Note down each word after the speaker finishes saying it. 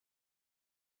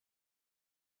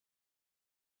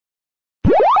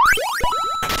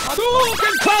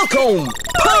Welcome!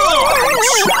 Punch!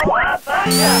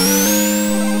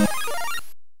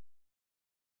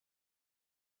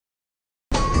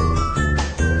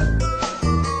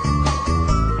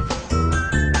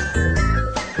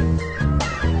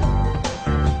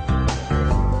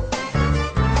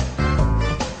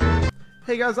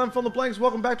 Hey guys, I'm PhilInTheBlanks.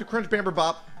 Welcome back to Crash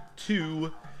Bandicoot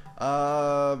 2.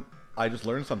 I just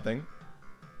learned something.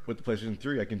 With the PlayStation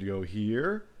 3, I can go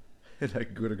here, and I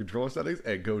can go to controller settings,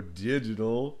 and go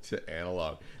digital to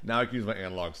analog. Now I can use my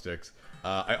analog sticks.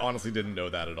 I honestly didn't know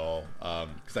that at all,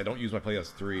 because I don't use my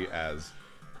PS3 as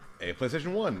a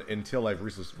PlayStation 1 until I've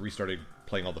restarted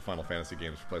playing all the Final Fantasy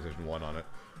games for PlayStation 1 on it.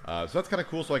 So that's kind of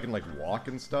cool, so I can like walk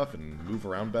and stuff and move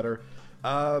around better.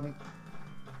 Right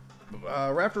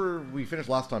after we finished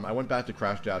last time, I went back to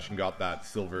Crash Dash and got that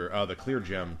the clear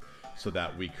gem, so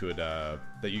that we could, that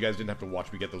you guys didn't have to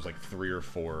watch me get those like 3 or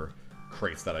 4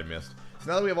 crates that I missed. So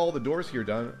now that we have all the doors here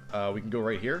done, we can go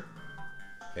right here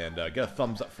and get a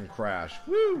thumbs up from Crash.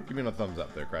 Woo! Give me a thumbs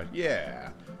up there, Crash.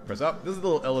 Yeah! Press up. This is the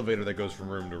little elevator that goes from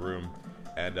room to room.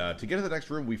 And to get to the next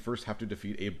room, we first have to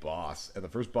defeat a boss. And the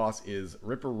first boss is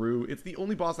Ripperoo. It's the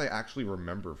only boss I actually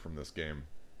remember from this game.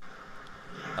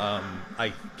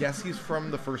 I guess he's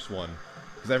from the first one,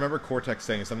 because I remember Cortex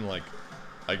saying something like,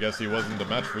 I guess he wasn't the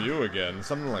match for you again,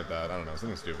 something like that. I don't know,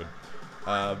 something stupid.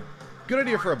 Good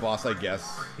idea for a boss, I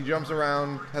guess. He jumps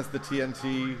around, has the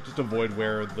TNT, just avoid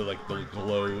where the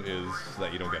glow is so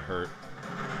that you don't get hurt.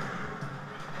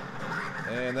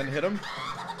 And then hit him.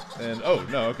 And, oh,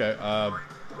 no, okay.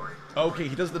 Okay,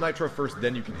 he does the nitro first,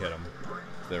 then you can hit him.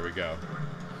 There we go.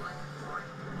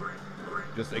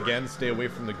 Just, again, stay away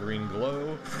from the green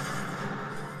glow.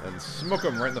 And smoke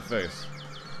him right in the face.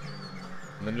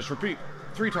 And then just repeat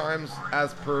 3 times,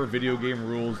 as per video game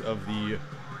rules of the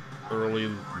early,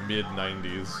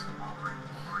 mid-90s.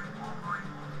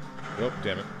 Oh,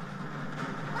 damn it.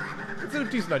 It's a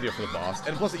decent idea for the boss.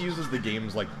 And plus it uses the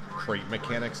game's, like, crate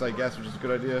mechanics, I guess, which is a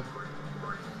good idea.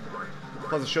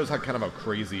 Plus it shows how kind of how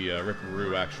crazy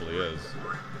Ripperoo actually is.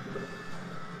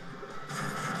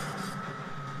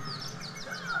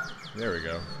 There we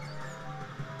go.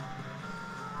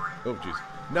 Oh, jeez.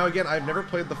 Now, again, I've never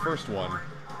played the first one,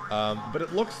 but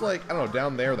it looks like, I don't know,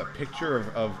 down there, the picture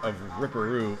of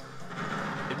Ripperoo,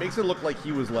 it makes it look like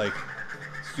he was, like,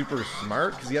 super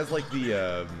smart, because he has, like,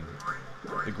 the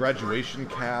graduation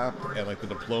cap and, like, the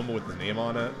diploma with his name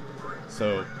on it.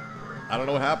 So, I don't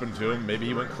know what happened to him. Maybe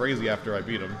he went crazy after I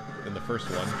beat him in the first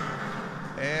one.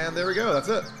 And there we go, that's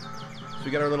it. So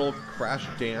we got our little Crash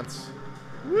dance.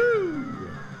 Woo!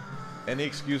 Any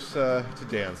excuse to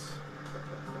dance.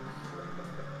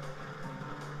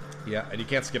 Yeah, and you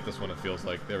can't skip this one, it feels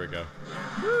like. There we go.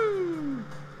 Woo!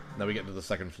 Now we get into the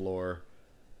second floor.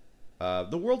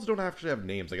 The worlds don't actually have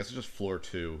names. I guess it's just floor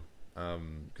 2.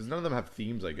 Because none of them have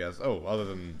themes, I guess. Oh, other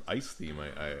than ice theme,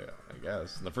 I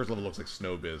guess. And the first level looks like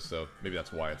Snow Biz, so maybe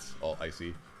that's why it's all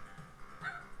icy.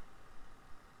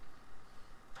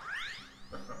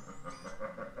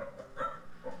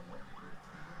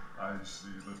 I see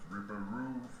that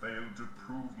Ripperoo failed to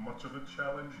prove much of a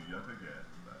challenge yet again.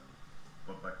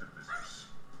 But back to business.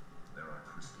 There are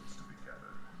crystals to be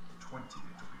gathered. 20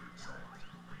 to be exact.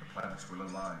 The planets will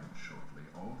align shortly,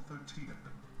 all 13 of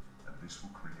them. And this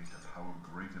will create a power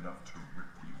great enough to rip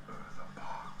the Earth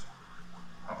apart.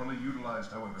 Properly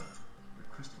utilized, however, the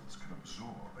crystals can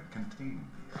absorb and contain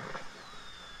the Earth.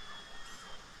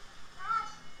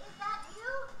 Crash, is that you?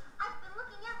 I've been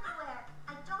looking everywhere.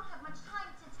 I don't have much time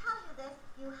to tell you this.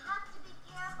 You have to be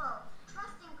careful.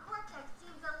 Trusting Cortex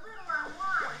seems a little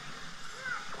unwise.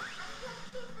 Crash, I can't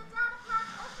keep the data pack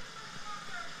open any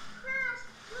longer. Crash,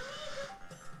 you need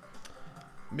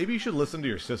to... Maybe you should listen to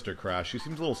your sister, Crash. She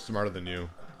seems a little smarter than you.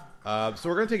 So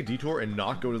we're going to take a detour and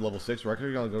not go to level 6. We're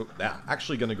actually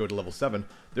going to go to level 7.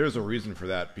 There's a reason for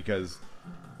that, because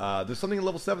there's something in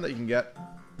level 7 that you can get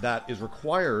that is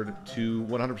required to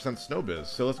 100% Snow Biz.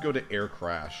 So let's go to Air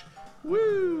Crash.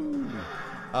 Woo!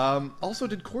 Also,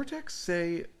 did Cortex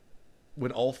say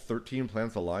when all 13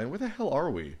 planets align? Where the hell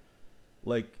are we?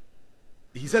 Like,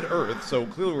 he said Earth, so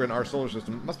clearly we're in our solar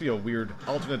system. It must be a weird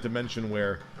alternate dimension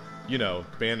where, you know,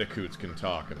 bandicoots can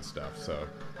talk and stuff, so...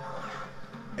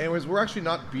 Anyways, we're actually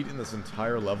not beating this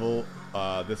entire level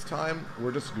this time.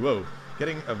 We're just,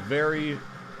 getting a very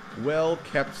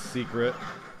well-kept secret.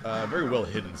 Very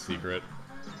well-hidden secret.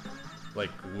 Like,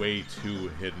 way too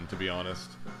hidden, to be honest.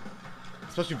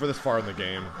 Especially for this far in the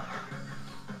game.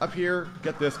 Up here,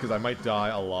 get this, because I might die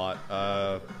a lot.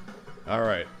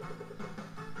 Alright.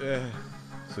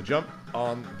 So jump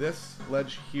on this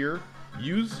ledge here.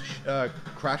 Use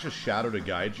Crash's shadow to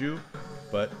guide you,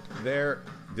 but there,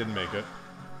 didn't make it.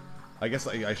 I guess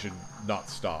I should not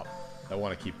stop. I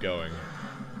want to keep going.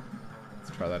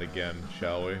 Let's try that again,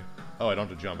 shall we? Oh, I don't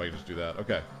have to jump. I can just do that.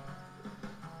 Okay.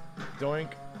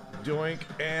 Doink, doink,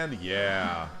 and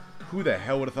yeah. Who the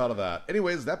hell would have thought of that?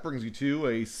 Anyways, that brings you to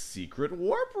a secret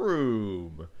warp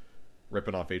room.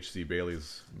 Ripping off H.C.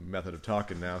 Bailey's method of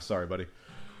talking now. Sorry, buddy.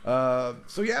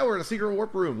 So yeah, we're in a secret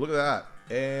warp room. Look at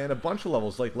that. And a bunch of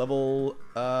levels, like level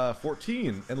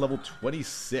 14 and level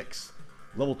 26.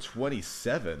 Level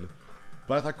 27.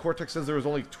 But I thought Cortex says there was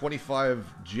only 25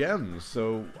 gems,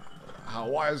 so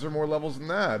why is there more levels than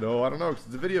that? Oh, I don't know, 'cause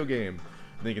it's a video game.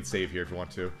 And then you can save here if you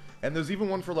want to. And there's even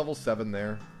one for level 7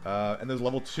 there. And there's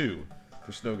level 2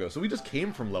 for Snowgo. So we just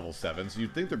came from level 7, so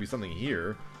you'd think there'd be something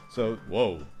here. So,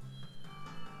 whoa.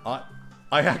 I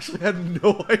actually had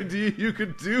no idea you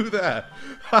could do that.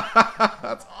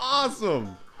 That's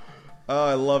awesome. Oh,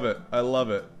 I love it. I love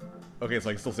it. Okay, so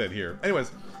I can still say it here.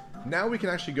 Anyways, now we can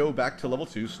actually go back to level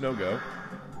 2, Snowgo.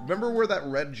 Remember where that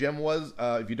red gem was?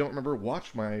 If you don't remember,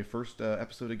 watch my first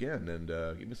episode again and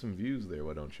give me some views there,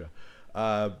 why don't you?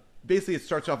 Basically, it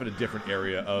starts off in a different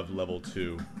area of level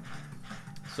 2.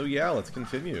 So yeah, let's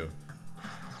continue.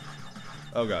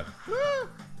 Oh god. Ah!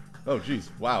 Oh jeez.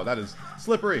 Wow, that is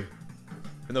slippery.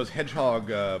 And those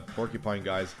hedgehog porcupine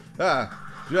guys.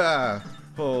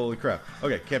 Holy crap.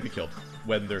 Okay, can't be killed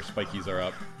when their spikies are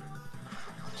up.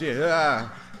 Gee,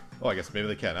 Oh, I guess maybe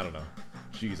they can. I don't know.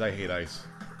 Jeez, I hate ice.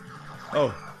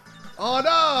 Oh. Oh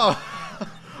no!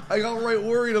 I got right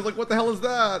worried. I was like, what the hell is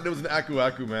that? And it was an Aku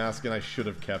Aku mask, and I should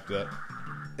have kept it.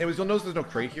 Anyways, you'll notice there's no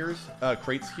crates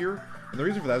here. And the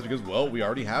reason for that is because, well, we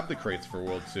already have the crates for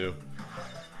World 2.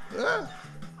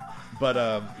 But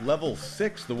level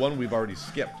 6, the one we've already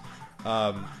skipped,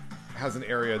 has an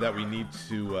area that we need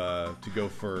to go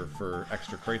for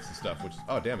extra crates and stuff, which is...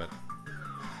 Oh, damn it.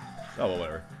 Oh, well,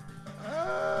 whatever.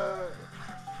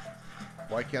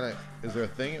 Why can't I... Is there a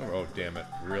thing? Oh, damn it.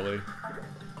 Really?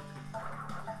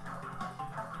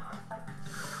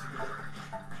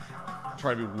 I'm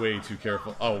trying to be way too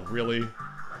careful. Oh, really?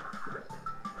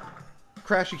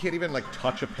 Crash, you can't even, like,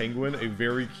 touch a penguin? A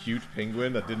very cute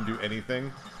penguin that didn't do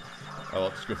anything? Oh,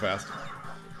 let's go fast.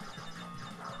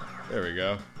 There we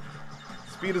go.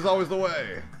 Speed is always the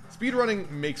way. Speedrunning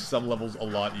makes some levels a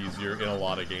lot easier in a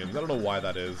lot of games. I don't know why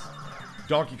that is.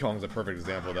 Donkey Kong's a perfect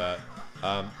example of that.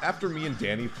 After me and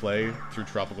Danny play through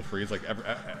Tropical Freeze, like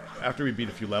after we beat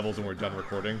a few levels and we're done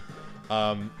recording,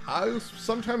 I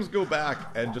sometimes go back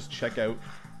and just check out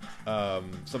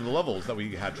some of the levels that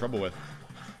we had trouble with.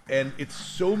 And it's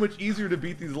so much easier to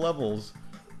beat these levels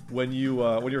when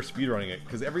you're speedrunning it,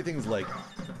 because everything's like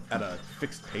at a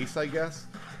fixed pace, I guess.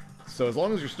 So as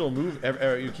long as you're still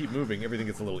you keep moving, everything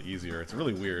gets a little easier. It's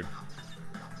really weird.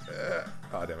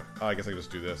 Oh damn it! Oh, I guess I can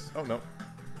just do this. Oh no!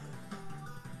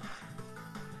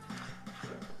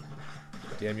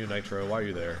 Damn you, Nitro! Why are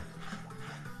you there?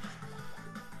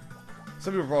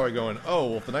 Some people are probably going, "Oh,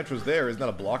 well, if the Nitro's there, isn't that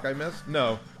a block I missed?"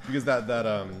 No, because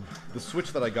the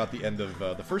switch that I got the end of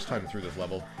the first time through this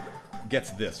level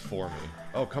gets this for me.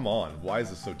 Oh, come on. Why is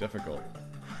this so difficult?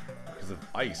 Because of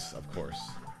ice, of course.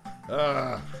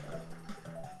 Because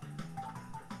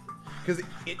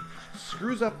it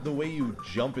screws up the way you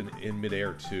jump in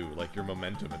midair, too. Like, your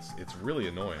momentum. It's really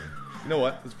annoying. You know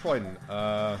what? It's probably...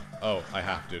 oh, I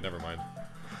have to. Never mind.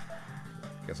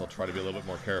 Guess I'll try to be a little bit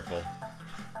more careful.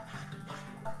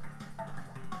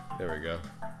 There we go.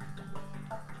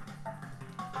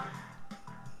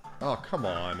 Oh, come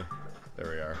on.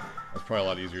 There we are. That's probably a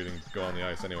lot easier than go on the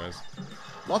ice anyways.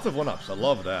 Lots of 1-ups. I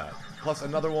love that. Plus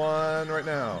another one right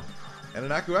now. And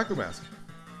an Aku Aku mask.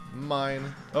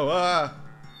 Mine. Oh,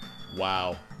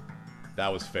 wow.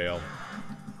 That was fail.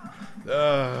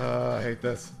 I hate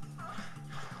this.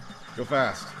 Go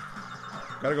fast.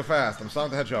 Gotta go fast. I'm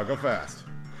Sonic the Hedgehog. Go fast.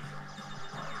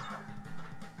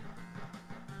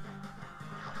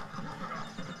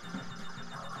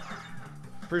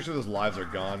 Pretty sure those lives are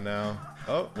gone now.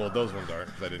 Oh, well, those ones aren't,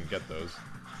 because I didn't get those.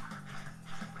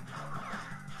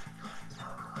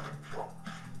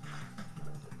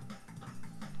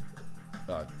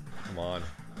 Come on.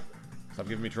 Stop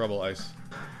giving me trouble, ice.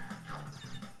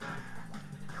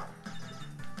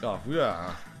 Oh,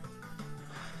 yeah.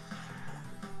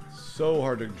 So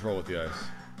hard to control with the ice.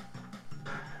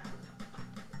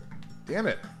 Damn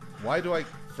it. Why do I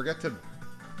forget to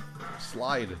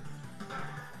slide?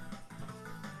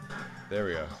 There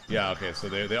we go. Yeah, okay, so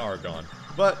they are gone.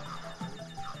 But,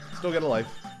 still get a life.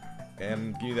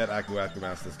 And give me that Aku Aku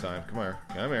mask this time. Come here.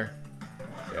 Come here.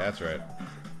 Yeah, that's right.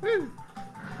 Woo!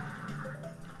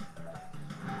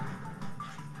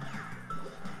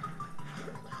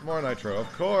 More Nitro, of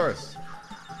course!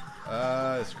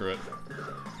 Screw it.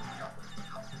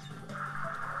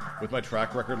 With my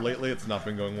track record lately, it's not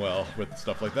been going well with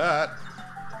stuff like that.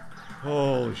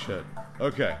 Holy shit.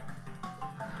 Okay.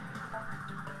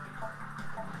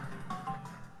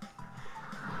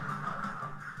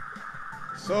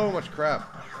 So much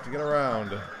crap to get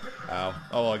around. Ow.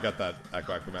 Oh, well, I got that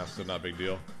Echo Mask, so not a big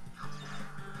deal.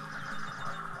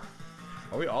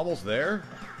 Are we almost there?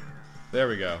 There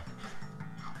we go.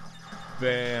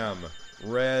 Bam.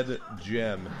 Red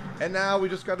gem. And now we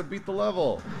just got to beat the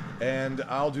level. And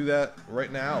I'll do that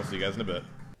right now. I'll see you guys in a bit.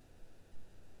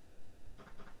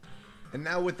 And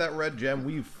now with that red gem,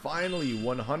 we've finally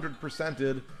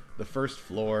 100%ed the first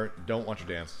floor. Don't want you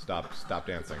to dance. Stop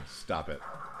dancing. Stop it.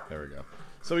 There we go.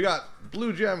 So we got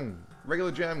blue gem,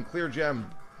 regular gem, clear gem,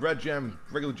 red gem,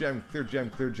 regular gem, clear gem,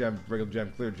 clear gem, regular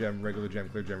gem, clear gem, regular gem,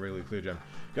 clear gem, regular clear gem.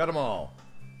 Got them all.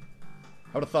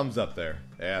 How about a thumbs up there?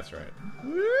 Yeah, that's right.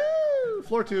 Woo!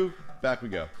 Floor 2. Back we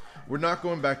go. We're not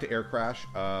going back to Air Crash.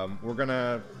 We're going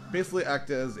to basically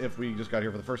act as if we just got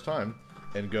here for the first time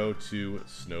and go to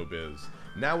Snowbiz.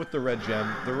 Now with the red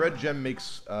gem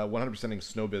makes 100%ing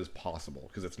Snowbiz possible,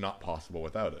 because it's not possible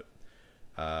without it.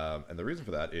 And the reason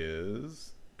for that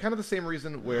is kind of the same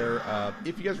reason where,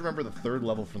 if you guys remember the third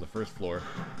level from the first floor,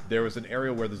 there was an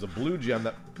area where there's a blue gem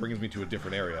that brings me to a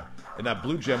different area. And that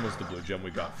blue gem was the blue gem we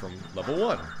got from level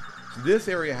 1. So this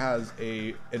area has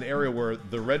an area where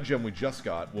the red gem we just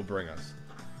got will bring us.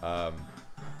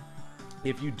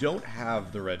 If you don't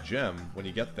have the red gem when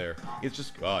you get there, it's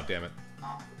just... Oh, damn it.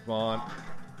 Come on.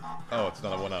 Oh, it's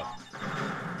not a 1-up.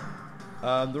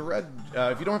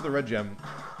 If you don't have the red gem,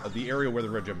 the area where the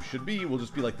red gem should be will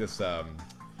just be like this, like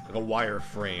a wire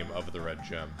frame of the red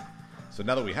gem. So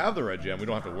now that we have the red gem, we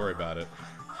don't have to worry about it.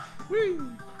 Whee!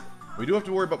 We do have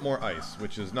to worry about more ice,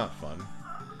 which is not fun.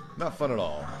 Not fun at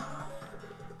all.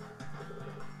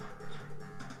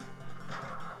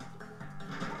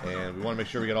 And we want to make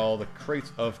sure we get all the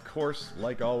crates, of course,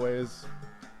 like always.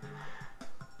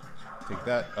 Take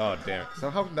that. Oh, damn it.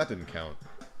 So how come that didn't count?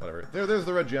 Whatever. There's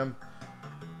the red gem.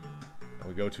 And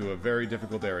we go to a very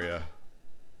difficult area.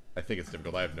 I think it's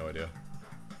difficult. I have no idea.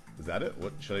 Is that it?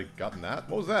 What? Should I have gotten that?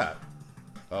 What was that?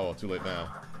 Oh, well, too late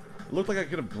now. It looked like I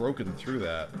could have broken through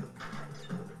that.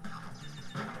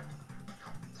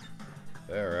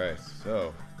 Alright,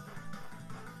 so.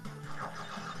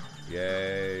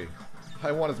 Yay.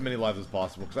 I want as many lives as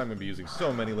possible, because I'm going to be using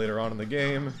so many later on in the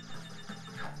game.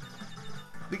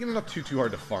 Thinking not too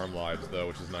hard to farm lives, though,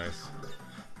 which is nice.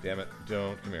 Damn it.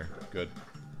 Don't. Come here. Good.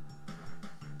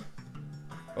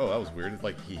 Oh, that was weird. It's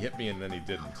like he hit me and then he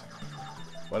didn't.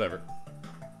 Whatever.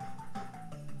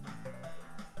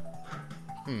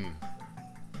 Okay,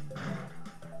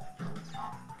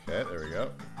 there we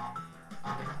go.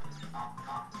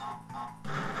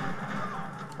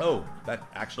 Oh, that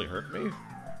actually hurt me?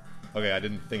 Okay, I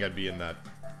didn't think I'd be in that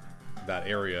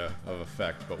area of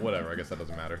effect, but whatever, I guess that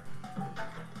doesn't matter.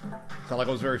 It's not like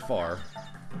I was very far.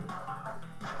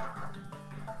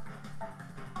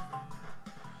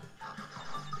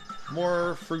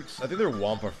 More fruits. I think they're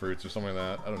Wampa fruits or something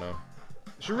like that. I don't know.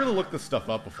 I should really look this stuff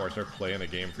up before I start playing a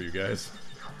game for you guys.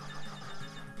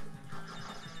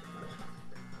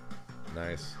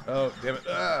 Nice. Oh, damn it.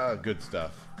 Ah, good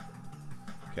stuff.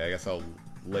 Okay, I guess I'll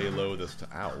lay low this time.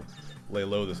 Ow. Lay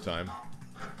low this time.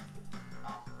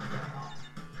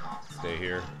 Stay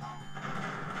here.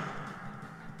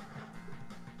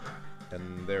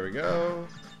 And there we go.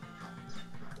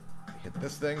 Hit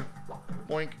this thing.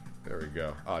 Boink. There we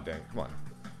go. Aw, dang. Come on.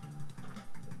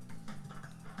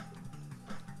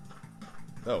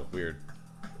 Oh, weird.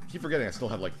 I keep forgetting I still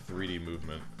have, like, 3D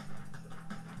movement.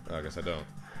 Oh, I guess I don't.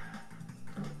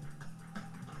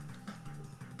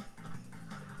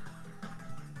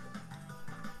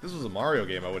 If this was a Mario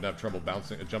game, I wouldn't have trouble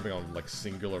jumping on, like,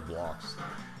 singular blocks.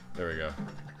 There we go.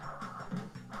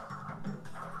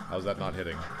 How's that not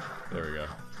hitting? There we go.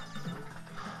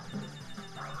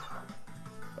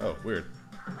 Oh, weird.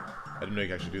 I didn't know you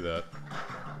could actually do that.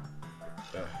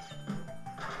 Ugh.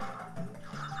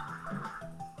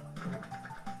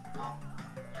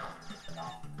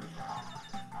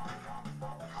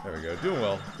 There we go. Doing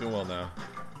well. Doing well now.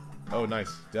 Oh,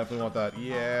 nice. Definitely want that.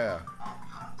 Yeah.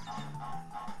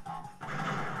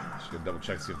 Just gonna double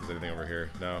check to see if there's anything over here.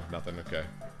 No, nothing. Okay.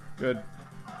 Good.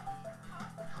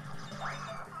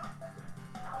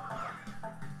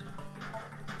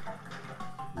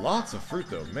 Lots of fruit,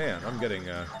 though. Man, I'm getting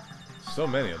so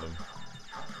many of them.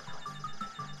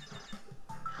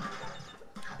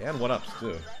 And 1-ups,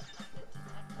 too.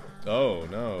 Oh,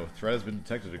 no. Threat has been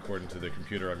detected according to the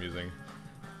computer I'm using.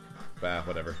 Bah,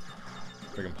 whatever.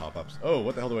 Friggin' pop-ups. Oh,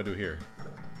 what the hell do I do here?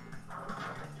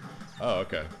 Oh,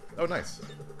 okay. Oh, nice.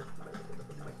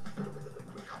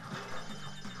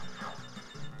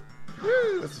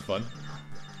 Woo, this is fun.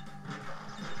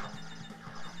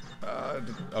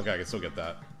 Okay, I can still get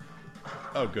that.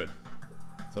 Oh, good.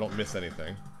 So I don't miss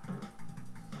anything.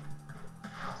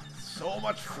 So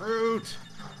much fruit!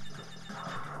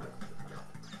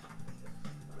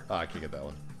 Oh, I can't get that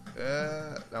one.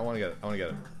 I want to get it. I want to get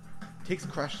it. It takes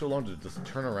Crash so long to just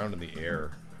turn around in the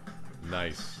air.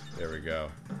 Nice. There we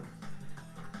go.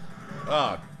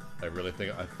 Ah, I really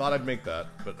think... I thought I'd make that,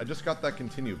 but I just got that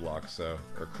continue block, so...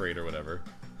 Or crate or whatever.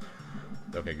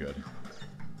 Okay, good.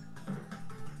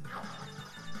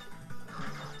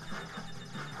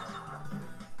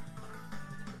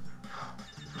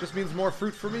 Just means more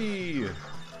fruit for me!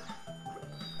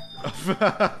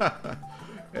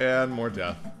 And more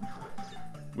death.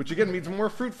 Which again means more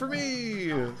fruit for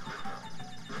me!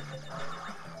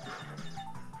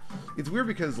 It's weird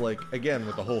because, like, again,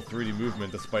 with the whole 3D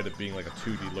movement, despite it being like a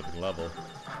 2D looking level,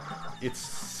 it's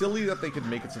silly that they could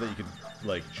make it so that you could,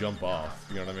 like, jump off.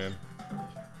 You know what I mean?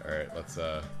 Alright, let's,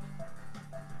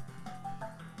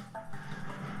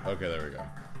 Okay, there we go.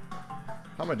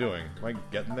 How am I doing? Am I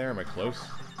getting there? Am I close?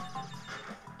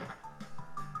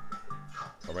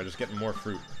 Or am I just getting more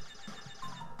fruit?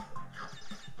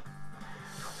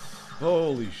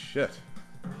 Holy shit.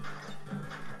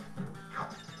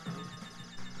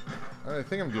 I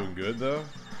think I'm doing good, though.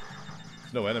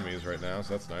 There's no enemies right now,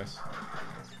 so that's nice.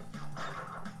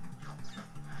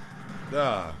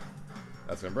 Ah.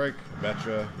 That's gonna break.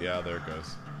 Betcha. Yeah, there it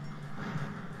goes.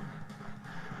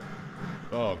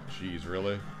 Oh, jeez,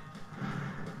 really?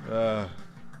 Oh,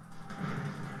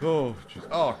 jeez.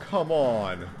 Oh, come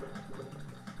on!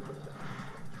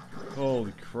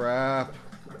 Holy crap.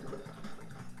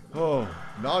 Oh,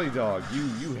 Naughty Dog,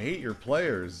 you hate your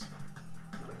players.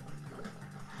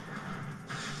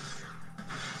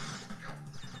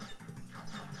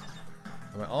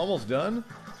 Am I almost done?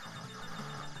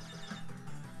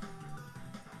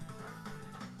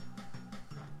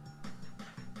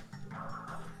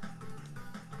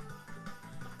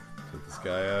 Take this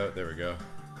guy out. There we go.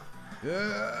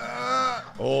 Yeah!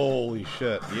 Holy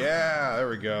shit. Yeah, there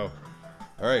we go.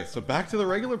 Alright, so back to the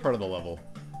regular part of the level.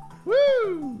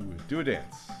 Woo! Do a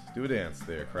dance. Do a dance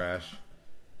there, Crash.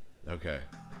 Okay.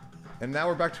 And now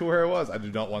we're back to where I was. I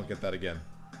do not want to get that again.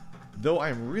 Though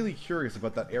I'm really curious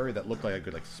about that area that looked like I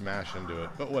could, like, smash into it.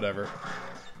 But whatever.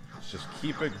 Let's just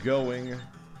keep it going.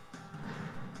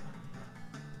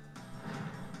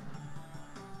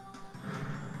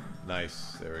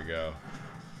 Nice. There we go.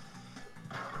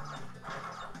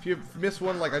 If you miss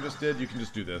one like I just did, you can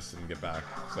just do this and get back.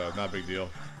 So, not a big deal.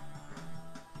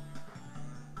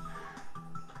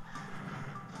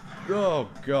 Oh,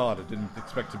 God. I didn't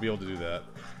expect to be able to do that.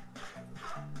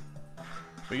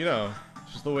 But, you know,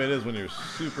 it's just the way it is when you're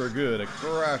super good at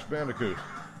Crash Bandicoot.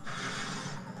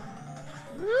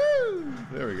 Woo!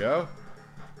 There we go.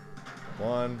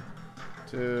 1,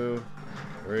 2,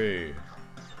 3.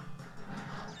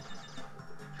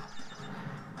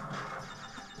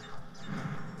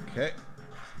 Okay.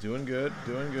 Doing good,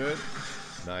 doing good.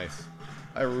 Nice.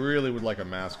 I really would like a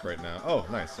mask right now. Oh,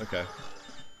 nice, okay.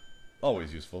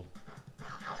 Always useful.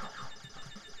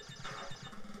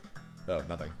 Oh,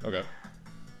 nothing. Okay.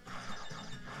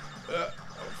 Oh,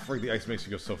 frig, the ice makes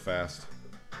you go so fast.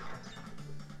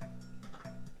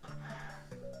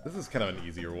 This is kind of an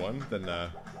easier one than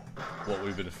what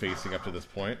we've been facing up to this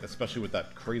point, especially with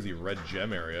that crazy red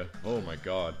gem area. Oh my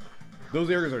god. Those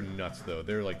areas are nuts, though.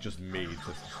 They're, like, just made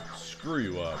to screw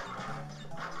you up.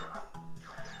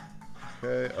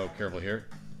 Okay. Oh, careful here.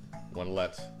 Want to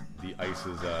let the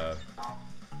ice's, I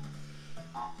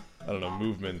don't know,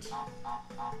 movement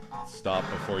stop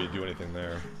before you do anything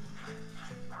there.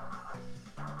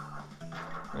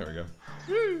 There we go.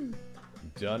 Woo!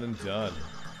 Done and done.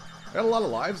 I got a lot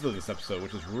of lives, though, this episode,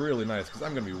 which is really nice, because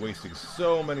I'm going to be wasting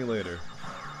so many later.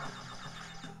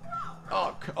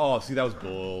 Oh, see, that was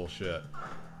bullshit.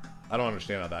 I don't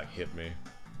understand how that hit me.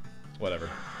 Whatever.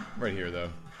 Right here, though.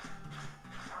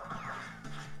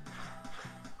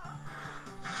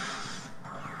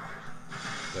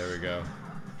 There we go.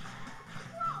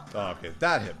 Oh, okay,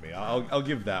 that hit me. I'll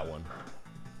give that one.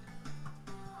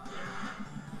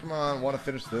 Come on, want to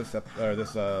finish this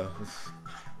this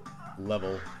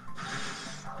level.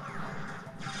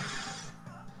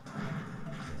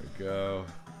 There we go.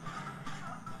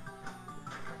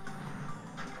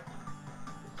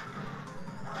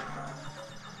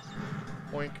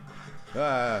 Boink.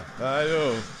 I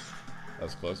know. That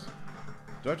was close.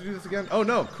 Do I have to do this again? Oh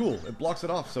no, cool. It blocks it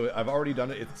off, so I've already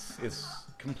done it. It's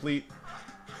complete.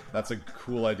 That's a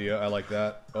cool idea. I like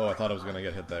that. Oh, I thought I was gonna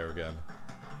get hit there again.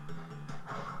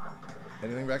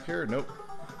 Anything back here? Nope.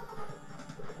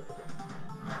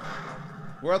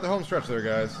 We're at the home stretch there,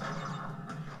 guys.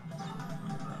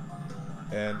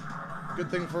 And good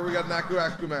thing for we got an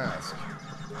Aku mask.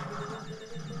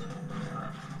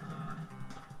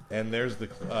 And there's the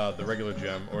regular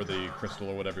gem, or the crystal,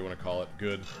 or whatever you want to call it.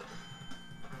 Good.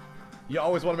 You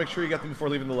always want to make sure you get them before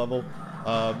leaving the level.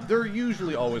 They're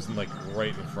usually always like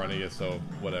right in front of you, so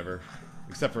whatever.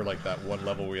 Except for like that one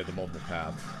level where you had the multiple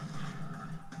paths.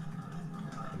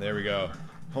 And there we go.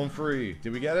 Home free.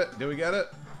 Did we get it? Did we get it?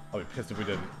 I'll be pissed if we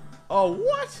didn't. Oh,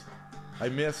 what? I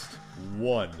missed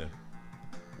one.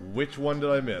 Which one did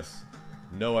I miss?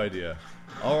 No idea.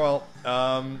 Oh well,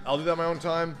 I'll do that my own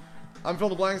time. I'm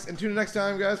PhilInTheBlanks, and tune in next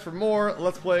time, guys, for more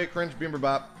Let's Play Cringe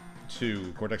Beamberbop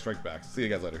 2 Cortex Strike Back. See you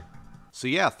guys later. So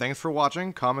yeah, thanks for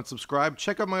watching. Comment, subscribe.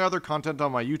 Check out my other content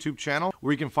on my YouTube channel,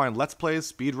 where you can find Let's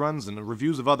Plays, speedruns, and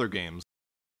reviews of other games.